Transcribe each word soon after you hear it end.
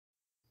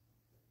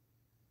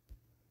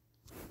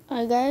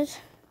Hi guys,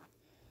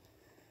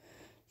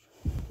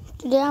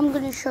 today I'm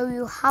going to show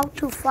you how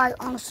to fight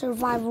on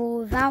survival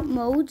without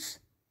modes.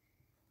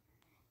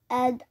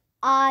 And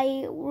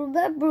I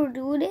remember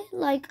doing it,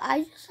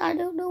 I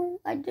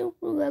don't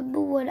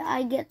remember when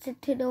I get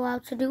to know how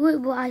to do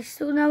it, but I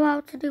still know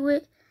how to do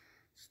it.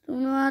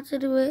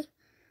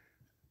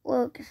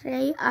 Well,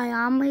 say I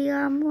am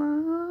here.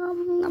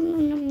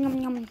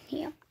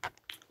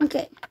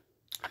 Okay,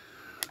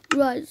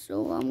 right,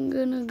 so I'm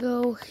gonna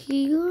go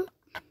here.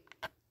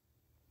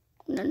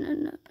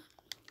 No.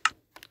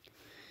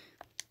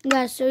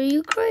 Guys, so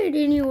you create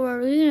a new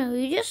arena,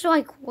 you just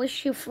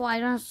wish you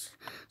fight on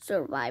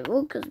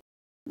survival, because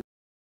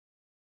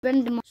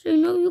so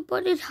you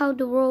put it how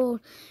the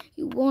world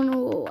you want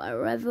or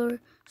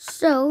wherever.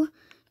 So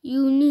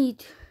you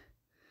need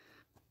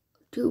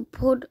to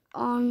put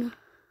on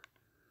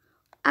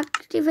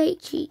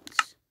activate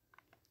cheats.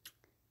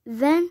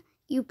 Then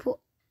you put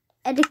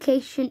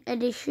education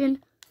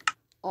edition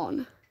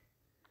on.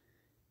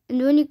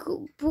 And when you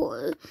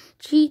put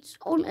cheats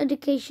on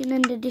education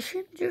and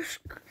edition,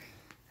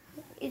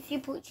 if you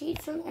put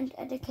cheats on and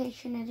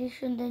education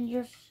edition, then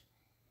just,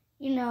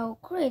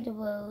 create a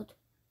world.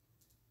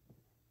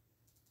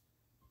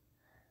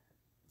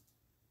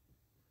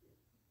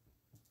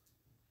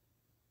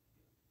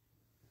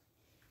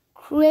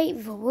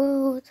 Create the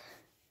world.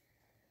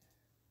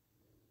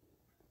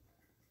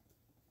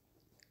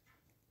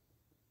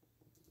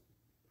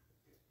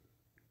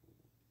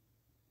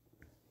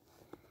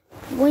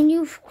 When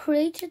you've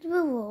created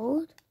the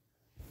world,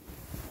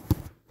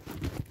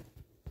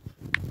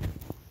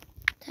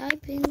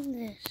 type in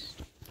this.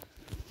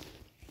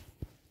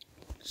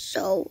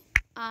 So,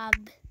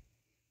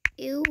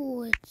 it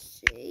would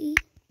say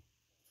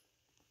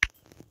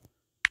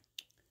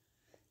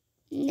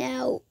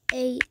now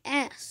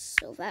AS.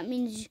 So that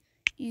means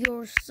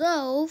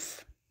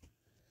yourself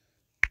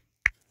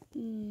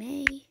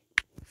may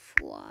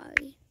fly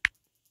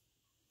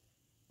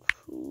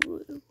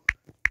through.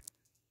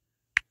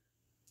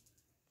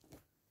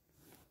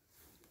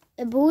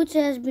 Ability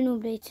has been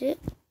updated.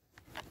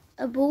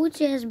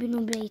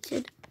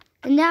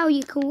 And now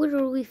you can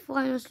literally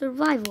fly on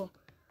survival.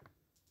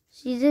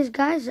 See this,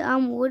 guys?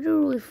 I'm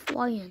literally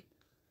flying.